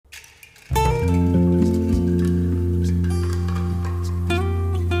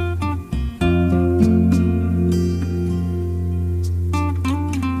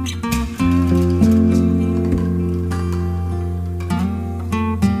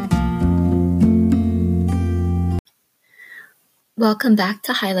Welcome back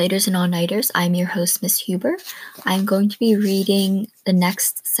to Highlighters and All-Nighters. I'm your host, Miss Huber. I'm going to be reading the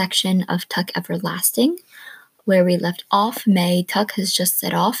next section of Tuck Everlasting. Where we left off, Tuck has just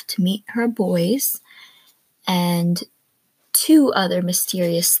set off to meet her boys, and two other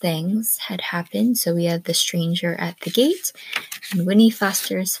mysterious things had happened. So we have the stranger at the gate, and Winnie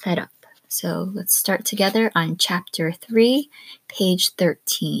Foster is fed up. So let's start together on Chapter 3, page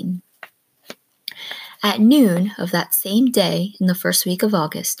 13. At noon of that same day in the first week of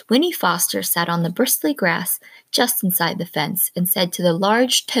August, Winnie Foster sat on the bristly grass just inside the fence and said to the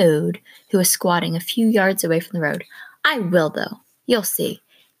large toad who was squatting a few yards away from the road, "I will, though. You'll see.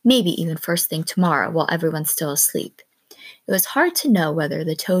 Maybe even first thing tomorrow while everyone's still asleep." It was hard to know whether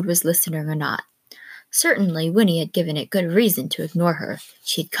the toad was listening or not. Certainly, Winnie had given it good reason to ignore her.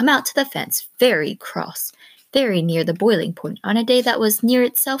 She had come out to the fence very cross, very near the boiling point on a day that was near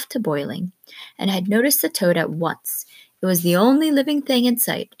itself to boiling, and had noticed the toad at once. It was the only living thing in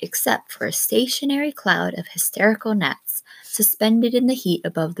sight, except for a stationary cloud of hysterical gnats suspended in the heat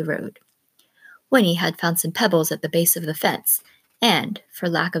above the road. Winnie had found some pebbles at the base of the fence, and, for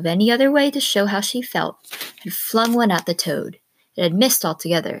lack of any other way to show how she felt, had flung one at the toad. It had missed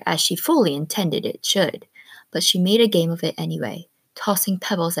altogether, as she fully intended it should, but she made a game of it anyway, tossing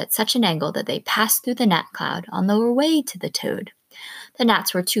pebbles at such an angle that they passed through the gnat cloud on their way to the toad. The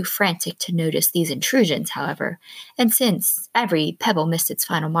gnats were too frantic to notice these intrusions, however, and since every pebble missed its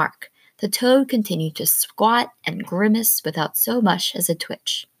final mark, the toad continued to squat and grimace without so much as a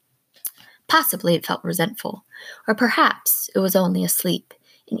twitch. Possibly it felt resentful, or perhaps it was only asleep.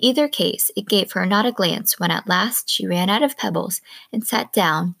 In either case, it gave her not a glance when at last she ran out of pebbles and sat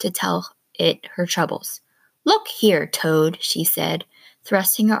down to tell it her troubles. "Look here, Toad," she said,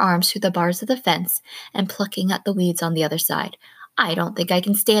 thrusting her arms through the bars of the fence and plucking at the weeds on the other side. "I don't think I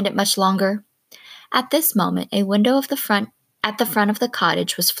can stand it much longer." At this moment, a window at the front of the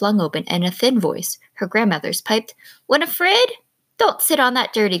cottage was flung open, and a thin voice, her grandmother's, piped, "Winifred, don't sit on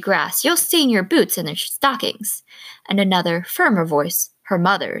that dirty grass. You'll stain your boots and their stockings." And another, firmer voice, her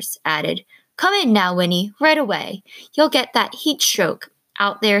mother's, added, "Come in now, Winnie, right away. You'll get that heat stroke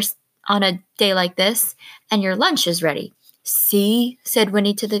out there on a day like this, and your lunch is ready." "See," said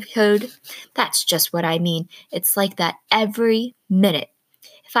Winnie to the toad, "that's just what I mean. It's like that every minute.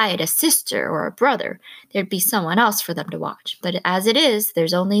 If I had a sister or a brother, there'd be someone else for them to watch. But as it is,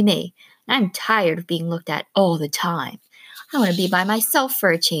 there's only me, and I'm tired of being looked at all the time. I want to be by myself for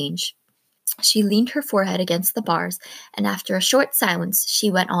a change." She leaned her forehead against the bars, and after a short silence, she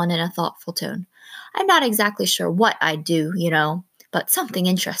went on in a thoughtful tone. "I'm not exactly sure what I'd do, but something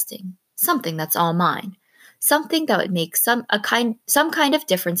interesting, something that's all mine, something that would make some kind of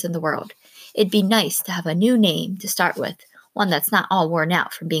difference in the world. It'd be nice to have a new name to start with, one that's not all worn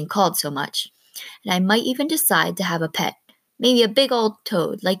out from being called so much. And I might even decide to have a pet, maybe a big old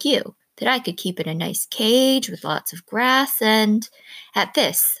toad like you, that I could keep in a nice cage with lots of grass and—" At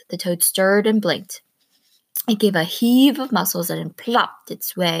this, the toad stirred and blinked. It gave a heave of muscles and plopped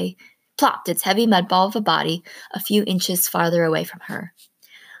its heavy mud ball of a body a few inches farther away from her.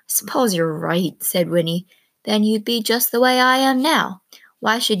 "Suppose you're right," said Winnie. "Then you'd be just the way I am now.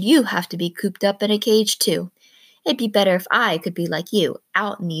 Why should you have to be cooped up in a cage, too? It'd be better if I could be like you,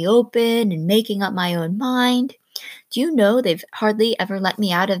 out in the open and making up my own mind. Do you know they've hardly ever let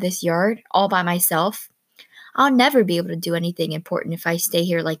me out of this yard all by myself? I'll never be able to do anything important if I stay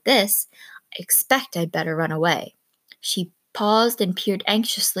here like this. I expect I'd better run away." She paused and peered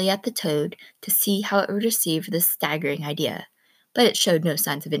anxiously at the toad to see how it would receive this staggering idea, but it showed no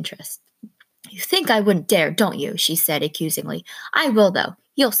signs of interest. "You think I wouldn't dare, don't you?" she said accusingly. "I will, though.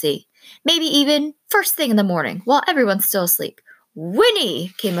 You'll see. Maybe even first thing in the morning, while everyone's still asleep."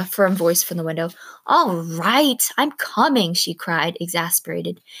 "Winnie!" came a firm voice from the window. "All right, I'm coming," she cried,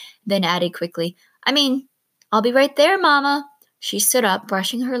 exasperated, then added quickly, I'll be right there, Mama." She stood up,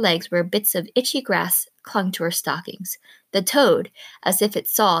 brushing her legs where bits of itchy grass clung to her stockings. The toad, as if it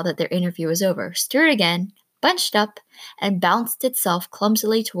saw that their interview was over, stirred again, bunched up, and bounced itself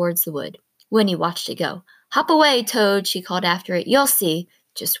clumsily towards the wood. Winnie watched it go. "Hop away, Toad," she called after it. "You'll see.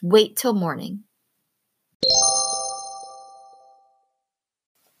 Just wait till morning."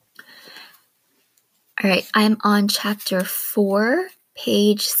 All right, I'm on Chapter 4,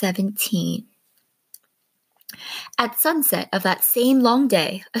 page 17. At sunset of that same long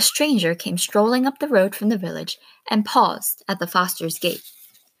day, a stranger came strolling up the road from the village and paused at the Fosters' gate.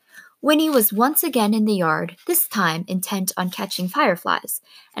 Winnie was once again in the yard, this time intent on catching fireflies,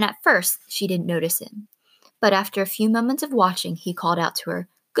 and at first she didn't notice him. But after a few moments of watching, he called out to her,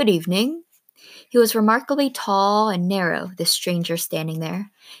 "Good evening." He was remarkably tall and narrow, this stranger standing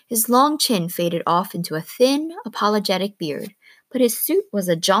there. His long chin faded off into a thin, apologetic beard, but his suit was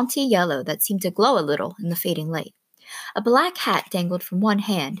a jaunty yellow that seemed to glow a little in the fading light. A black hat dangled from one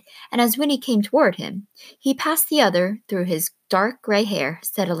hand, and as Winnie came toward him, he passed the other through his dark gray hair,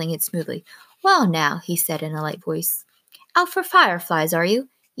 settling it smoothly. "Well, now," he said in a light voice. "Out for fireflies, are you?"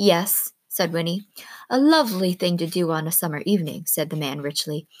 "Yes," said Winnie. "A lovely thing to do on a summer evening," said the man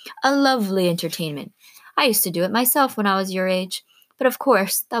richly. "A lovely entertainment. I used to do it myself when I was your age. But of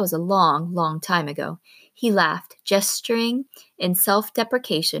course, that was a long, long time ago." He laughed, gesturing in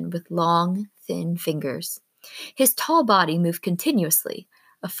self-deprecation with long, thin fingers. His tall body moved continuously.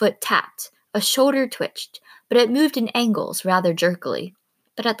 A foot tapped, a shoulder twitched, but it moved in angles rather jerkily.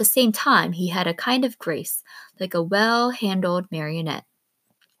 But at the same time he had a kind of grace, like a well-handled marionette.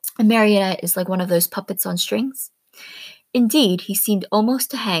 A marionette is like one of those puppets on strings. Indeed, he seemed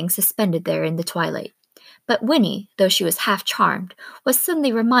almost to hang suspended there in the twilight. But Winnie, though she was half charmed, was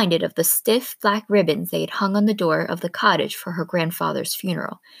suddenly reminded of the stiff black ribbons they had hung on the door of the cottage for her grandfather's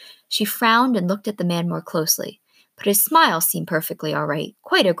funeral. She frowned and looked at the man more closely, but his smile seemed perfectly all right,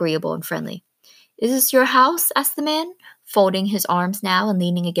 quite agreeable and friendly. "Is this your house?" asked the man, folding his arms now and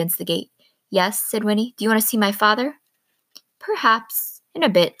leaning against the gate. "Yes," said Winnie. "Do you want to see my father?" "Perhaps, in a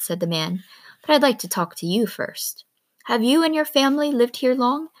bit," said the man, "but I'd like to talk to you first. Have you and your family lived here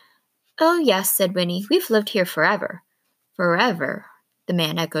long?" "Oh, yes," said Winnie. "We've lived here forever." "Forever," the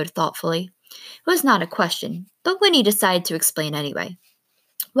man echoed thoughtfully. It was not a question, but Winnie decided to explain anyway.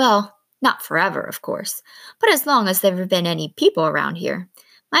 "Well, not forever, of course, but as long as there have been any people around here.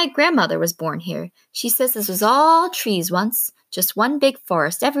 My grandmother was born here. She says this was all trees once, just one big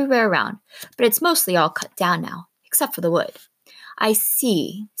forest everywhere around, but it's mostly all cut down now, except for the wood." "I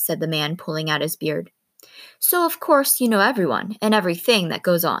see," said the man, pulling out his beard. "So, of course, you know everyone and everything that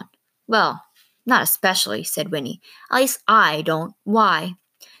goes on." "Well, not especially," said Winnie. "At least I don't. Why?"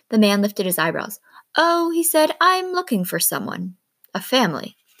 The man lifted his eyebrows. "Oh," he said, "I'm looking for someone. A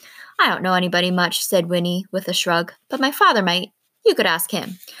family." "I don't know anybody much," said Winnie with a shrug, "but my father might. You could ask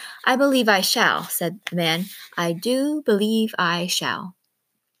him." "I believe I shall," said the man. "I do believe I shall."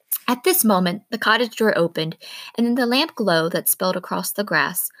 At this moment, the cottage door opened, and in the lamp glow that spilled across the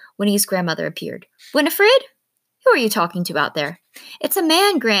grass, Winnie's grandmother appeared. "Winifred? Who are you talking to out there?" "It's a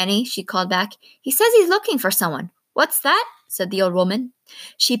man, Granny," she called back. "He says he's looking for someone." "What's that?" said the old woman.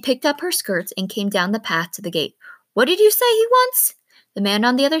 She picked up her skirts and came down the path to the gate. "What did you say he wants?" The man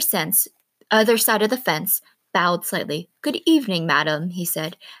on the other side of the fence bowed slightly. "Good evening, madam," he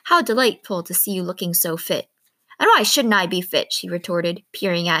said. "How delightful to see you looking so fit." "And why shouldn't I be fit?" she retorted,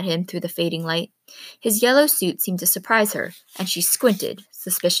 peering at him through the fading light. His yellow suit seemed to surprise her, and she squinted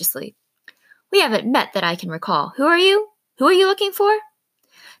suspiciously. "We haven't met that I can recall. Who are you? Who are you looking for?"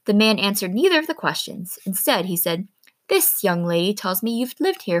 The man answered neither of the questions. Instead, he said, "This young lady tells me you've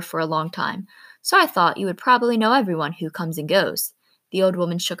lived here for a long time, so I thought you would probably know everyone who comes and goes." The old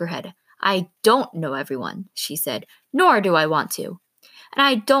woman shook her head. "I don't know everyone," she said, "nor do I want to. And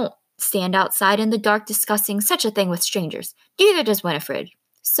I don't stand outside in the dark discussing such a thing with strangers. Neither does Winifred.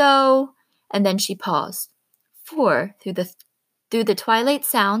 So—" And then she paused. For, through the twilight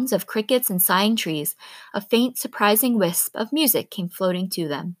sounds of crickets and sighing trees, a faint, surprising wisp of music came floating to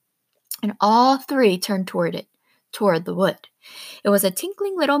them, and all three turned toward the wood. It was a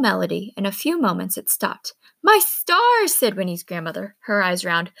tinkling little melody. In a few moments it stopped. "My stars!" said Winnie's grandmother, her eyes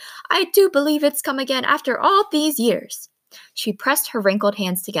round. "I do believe it's come again after all these years." She pressed her wrinkled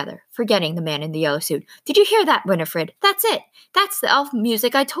hands together, forgetting the man in the yellow suit. "Did you hear that, Winifred? That's it! That's the elf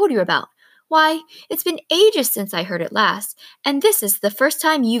music I told you about. Why, it's been ages since I heard it last, and this is the first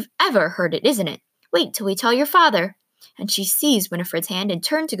time you've ever heard it, isn't it? Wait till we tell your father." And she seized Winifred's hand and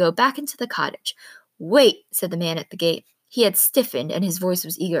turned to go back into the cottage. "Wait," said the man at the gate. He had stiffened, and his voice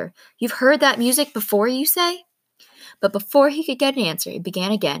was eager. "You've heard that music before, you say?" But before he could get an answer, it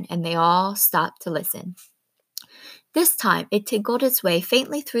began again, and they all stopped to listen. This time it tinkled its way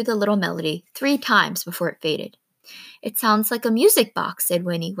faintly through the little melody 3 times before it faded. "It sounds like a music box," said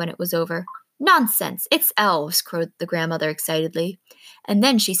Winnie when it was over. "Nonsense! It's elves," crowed the grandmother excitedly. And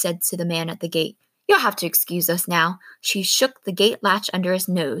then she said to the man at the gate, "You'll have to excuse us now." She shook the gate latch under his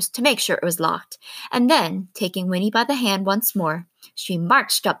nose to make sure it was locked, and then, taking Winnie by the hand once more, she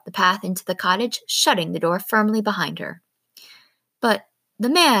marched up the path into the cottage, shutting the door firmly behind her. But the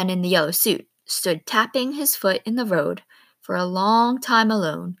man in the yellow suit stood tapping his foot in the road for a long time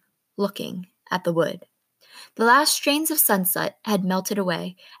alone, looking at the wood. The last strains of sunset had melted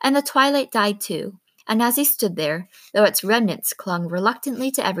away, and the twilight died too, and as he stood there, though its remnants clung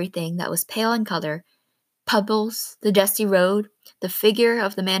reluctantly to everything that was pale in color, pebbles, the dusty road, the figure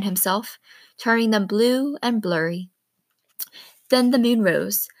of the man himself, turning them blue and blurry. Then the moon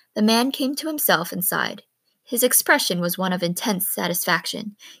rose. The man came to himself and sighed. His expression was one of intense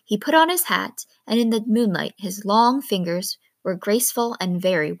satisfaction. He put on his hat, and in the moonlight his long fingers were graceful and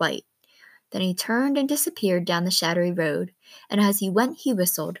very white. Then he turned and disappeared down the shadowy road, and as he went he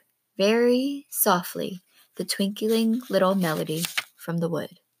whistled, very softly, the twinkling little melody from the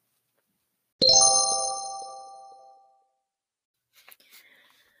wood.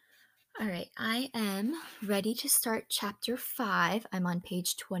 All right, I am ready to start chapter 5. I'm on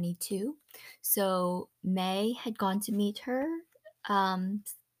page 22. So May had gone to meet her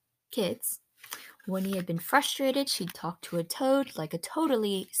kids. Winnie had been frustrated. She'd talked to a toad like a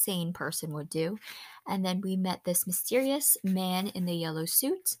totally sane person would do. And then we met this mysterious man in the yellow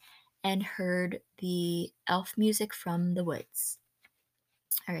suit and heard the elf music from the woods.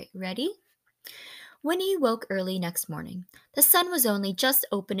 All right, ready? Winnie woke early next morning. The sun was only just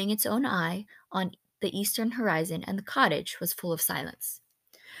opening its own eye on the eastern horizon, and the cottage was full of silence.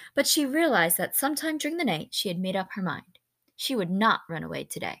 But she realized that sometime during the night she had made up her mind. She would not run away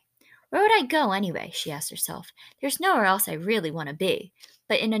today. Where would I go anyway? She asked herself. There's nowhere else I really want to be.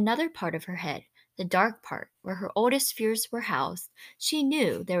 But in another part of her head, the dark part, where her oldest fears were housed, she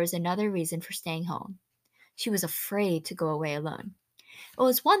knew there was another reason for staying home. She was afraid to go away alone. It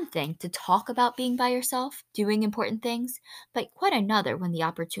was one thing to talk about being by yourself, doing important things, but quite another when the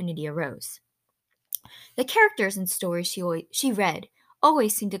opportunity arose. The characters in stories she read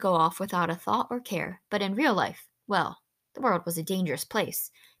always seemed to go off without a thought or care, but in real life, well, the world was a dangerous place.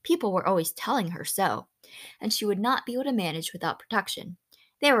 People were always telling her so, and she would not be able to manage without protection.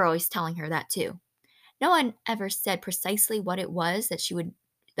 They were always telling her that too. No one ever said precisely what it was that she would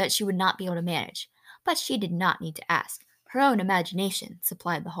not be able to manage, but she did not need to ask. Her own imagination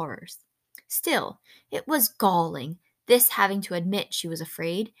supplied the horrors. Still, it was galling, this having to admit she was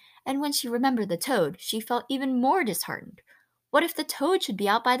afraid, and when she remembered the toad, she felt even more disheartened. What if the toad should be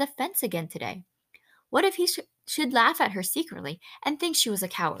out by the fence again today? What if he should laugh at her secretly and think she was a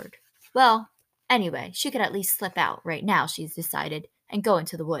coward? Well, anyway, she could at least slip out right now, she's decided, and go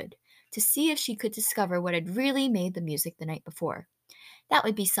into the wood to see if she could discover what had really made the music the night before. That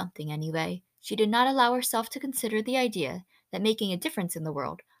would be something anyway. She did not allow herself to consider the idea that making a difference in the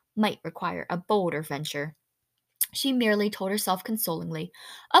world might require a bolder venture. She merely told herself consolingly,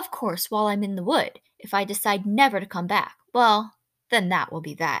 "Of course, while I'm in the wood, if I decide never to come back, well, then that will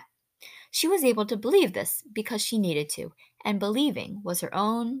be that." She was able to believe this because she needed to, and believing was her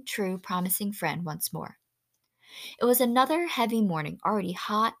own true promising friend once more. It was another heavy morning, already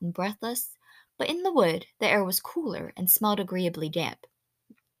hot and breathless, but in the wood the air was cooler and smelled agreeably damp.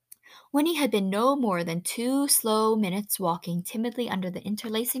 Winnie had been no more than 2 slow minutes walking timidly under the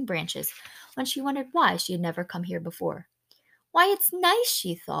interlacing branches when she wondered why she had never come here before. Why, it's nice,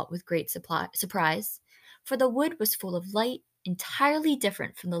 she thought with great surprise, for the wood was full of light entirely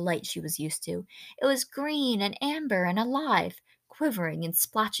different from the light she was used to. It was green and amber and alive, quivering in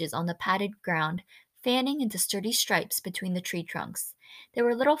splotches on the padded ground, fanning into sturdy stripes between the tree trunks. There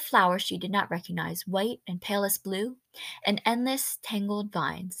were little flowers she did not recognize, white and palest blue, and endless tangled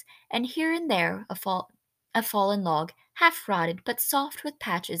vines, and here and there a fallen log, half rotted but soft with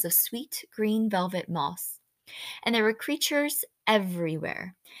patches of sweet green velvet moss. And there were creatures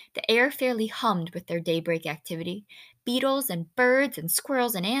everywhere. The air fairly hummed with their daybreak activity, beetles and birds and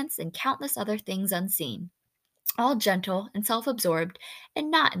squirrels and ants and countless other things unseen, all gentle and self-absorbed and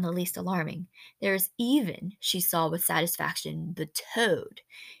not in the least alarming. There was even, she saw with satisfaction, the toad.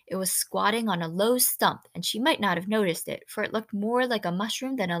 It was squatting on a low stump, and she might not have noticed it, for it looked more like a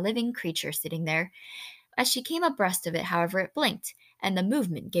mushroom than a living creature sitting there. As she came abreast of it, however, it blinked, and the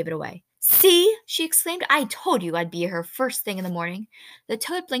movement gave it away. "See!" she exclaimed. "I told you I'd be here first thing in the morning." The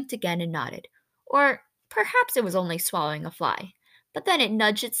toad blinked again and nodded. Or perhaps it was only swallowing a fly. But then it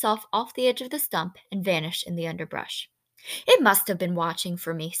nudged itself off the edge of the stump and vanished in the underbrush. "It must have been watching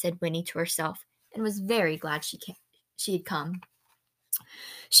for me," said Winnie to herself, and was very glad she had come.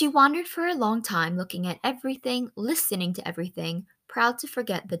 She wandered for a long time, looking at everything, listening to everything, proud to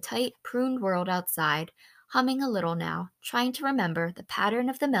forget the tight, pruned world outside, humming a little now, trying to remember the pattern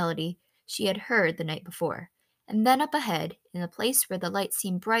of the melody she had heard the night before. And then up ahead, in a place where the light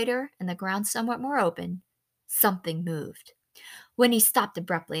seemed brighter and the ground somewhat more open, something moved. Winnie stopped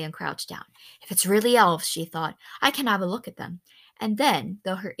abruptly and crouched down. "If it's really elves," she thought, "I can have a look at them." And then,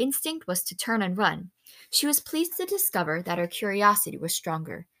 though her instinct was to turn and run, she was pleased to discover that her curiosity was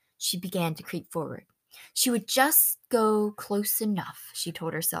stronger. She began to creep forward. She would just go close enough, she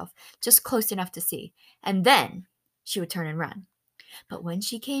told herself, just close enough to see, and then she would turn and run. But when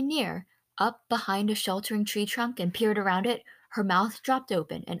she came near, up behind a sheltering tree trunk and peered around it, her mouth dropped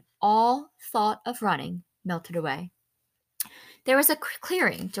open, and all thought of running melted away. There was a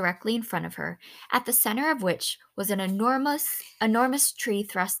clearing directly in front of her, at the center of which was an enormous tree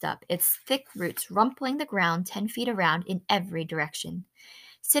thrust up, its thick roots rumpling the ground 10 feet around in every direction.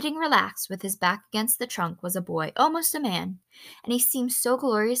 Sitting relaxed with his back against the trunk was a boy, almost a man, and he seemed so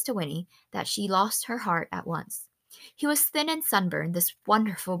glorious to Winnie that she lost her heart at once. He was thin and sunburned, this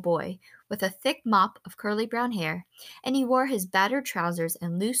wonderful boy, with a thick mop of curly brown hair, and he wore his battered trousers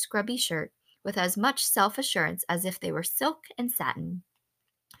and loose, grubby shirt with as much self-assurance as if they were silk and satin.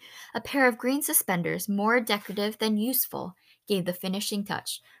 A pair of green suspenders, more decorative than useful, gave the finishing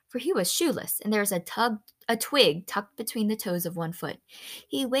touch, for he was shoeless, and there was a twig tucked between the toes of one foot.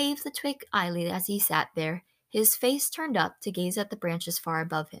 He waved the twig idly as he sat there, his face turned up to gaze at the branches far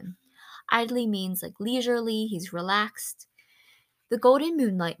above him. Idly means like leisurely, he's relaxed. The golden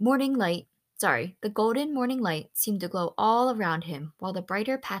morning light seemed to glow all around him, while the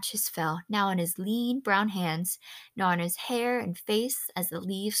brighter patches fell, now on his lean brown hands, now on his hair and face as the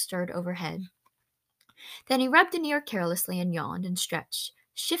leaves stirred overhead. Then he rubbed an ear carelessly and yawned and stretched.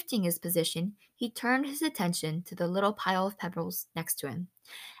 Shifting his position, he turned his attention to the little pile of pebbles next to him.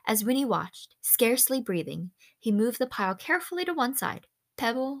 As Winnie watched, scarcely breathing, he moved the pile carefully to one side,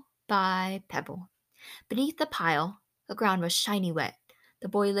 pebble by pebble. Beneath the pile, the ground was shiny wet. The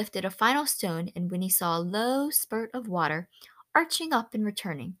boy lifted a final stone, and Winnie saw a low spurt of water arching up and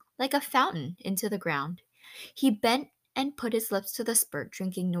returning, like a fountain, into the ground. He bent and put his lips to the spurt,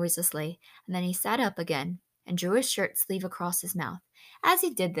 drinking noiselessly, and then he sat up again and drew his shirt sleeve across his mouth. As he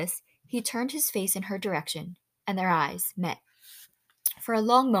did this, he turned his face in her direction, and their eyes met. For a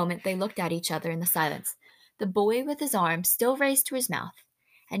long moment they looked at each other in the silence, the boy with his arm still raised to his mouth,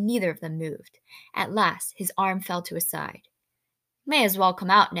 and neither of them moved. At last his arm fell to his side. "May as well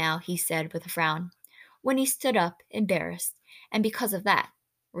come out now," he said with a frown. Winnie stood up, embarrassed, and because of that,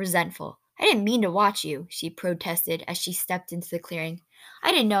 resentful. "I didn't mean to watch you," she protested as she stepped into the clearing.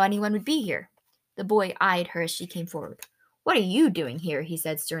 "I didn't know anyone would be here." The boy eyed her as she came forward. "What are you doing here?" he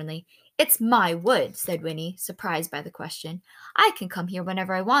said sternly. "It's my wood," said Winnie, surprised by the question. "I can come here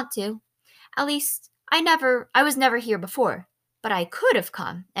whenever I want to. At least, I was never here before, but I could have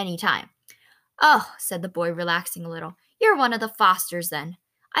come any time." "Oh," said the boy, relaxing a little. "You're one of the Fosters, then."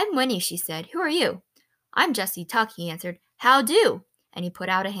 "I'm Winnie," she said. "Who are you?" "I'm Jessie Tuck," he answered. "How do?" And he put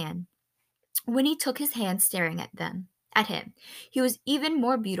out a hand. Winnie took his hand, staring at him. He was even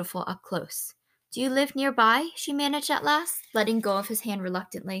more beautiful up close. "Do you live nearby?" she managed at last, letting go of his hand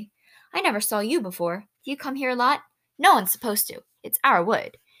reluctantly. "I never saw you before. Do you come here a lot?" "No one's supposed to. It's our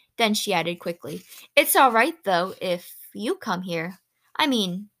wood." Then she added quickly, "It's all right, though, if you come here. I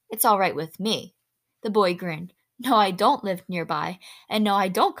mean, it's all right with me." The boy grinned. "No, I don't live nearby, and no, I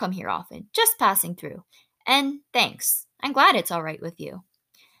don't come here often, just passing through. And thanks. I'm glad it's all right with you."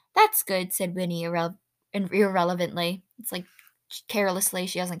 "That's good," said Winnie irrelevantly. It's like carelessly,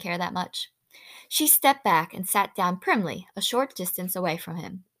 she doesn't care that much. She stepped back and sat down primly, a short distance away from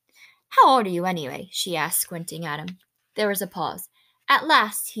him. "How old are you, anyway?" she asked, squinting at him. There was a pause. At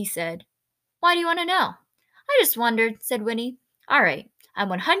last, he said, "Why do you want to know?" "I just wondered," said Winnie. "All right, I'm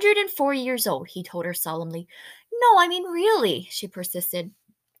 104 years old," he told her solemnly. "No, I mean really," she persisted.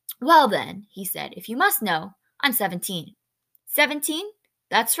 "Well then," he said, "if you must know, I'm 17. 17?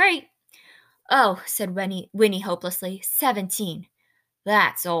 That's right." "Oh," said Winnie hopelessly, 17.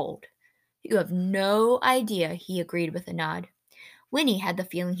 That's old." "You have no idea," he agreed with a nod. Winnie had the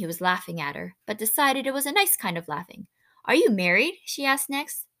feeling he was laughing at her, but decided it was a nice kind of laughing. "Are you married?" she asked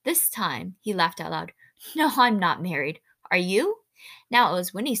next. This time, he laughed out loud. "No, I'm not married. Are you?" Now it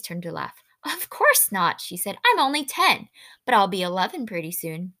was Winnie's turn to laugh. "Of course not," she said. "I'm only 10, but I'll be 11 pretty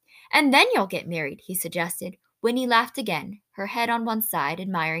soon." "And then you'll get married," he suggested. Winnie laughed again, her head on one side,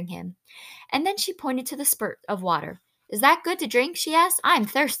 admiring him. And then she pointed to the spurt of water. "Is that good to drink?" she asked. "I'm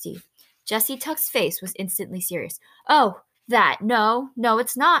thirsty." Jessie Tuck's face was instantly serious. "Oh, that. No,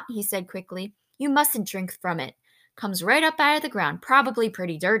 it's not," he said quickly. "You mustn't drink from it. Comes right up out of the ground, probably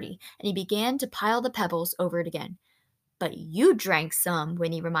pretty dirty," and he began to pile the pebbles over it again. "But you drank some,"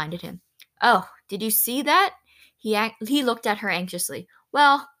 Winnie reminded him. "Oh, did you see that?" He looked at her anxiously.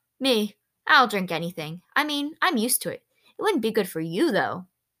 "Well, me, I'll drink anything. I mean, I'm used to it. It wouldn't be good for you, though."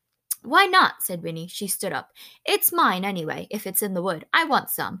 "Why not?" said Winnie. She stood up. "It's mine, anyway, if it's in the wood. I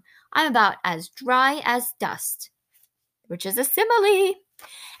want some. I'm about as dry as dust." Which is a simile.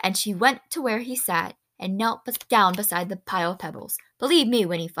 And she went to where he sat and knelt down beside the pile of pebbles. "Believe me,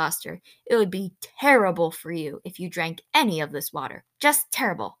 Winnie Foster, it would be terrible for you if you drank any of this water. Just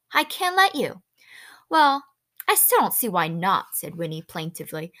terrible. I can't let you." "Well, I still don't see why not, said Winnie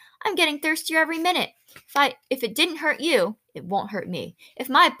plaintively. I'm getting thirstier every minute. If it didn't hurt you, it won't hurt me. If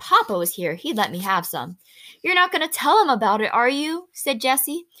my papa was here, he'd let me have some. You're not going to tell him about it, are you? Said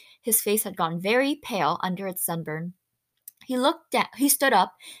Jessie. His face had gone very pale under its sunburn. He stood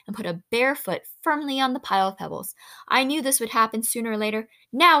up and put a bare foot firmly on the pile of pebbles. I knew this would happen sooner or later.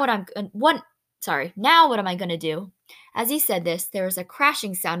 Now what am I going to do? As he said this, there was a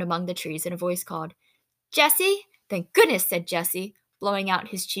crashing sound among the trees and a voice called, Jessie? Thank goodness, said Jessie, blowing out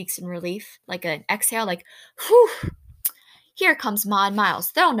his cheeks in relief, like an exhale, like, whew! Here comes Ma and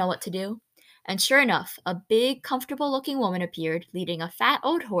Miles. They'll know what to do. And sure enough, a big, comfortable-looking woman appeared, leading a fat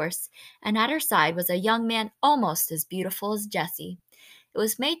old horse, and at her side was a young man almost as beautiful as Jessie. It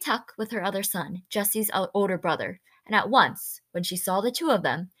was May Tuck with her other son, Jessie's older brother, and at once, when she saw the two of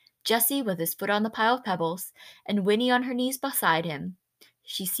them, Jessie with his foot on the pile of pebbles, and Winnie on her knees beside him,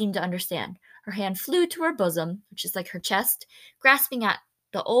 she seemed to understand. Her hand flew to her bosom, which is like her chest, grasping at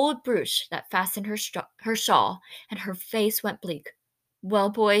the old brooch that fastened her shawl, and her face went bleak.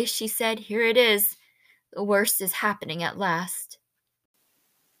 Well, boys, she said, here it is. The worst is happening at last.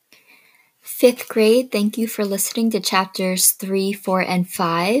 5th grade, thank you for listening to chapters 3, 4, and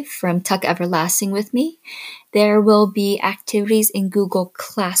 5 from Tuck Everlasting with me. There will be activities in Google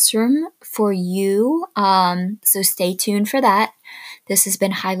Classroom for you, so stay tuned for that. This has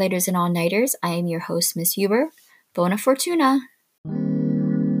been Highlighters and All-Nighters. I am your host, Miss Huber. Bona Fortuna!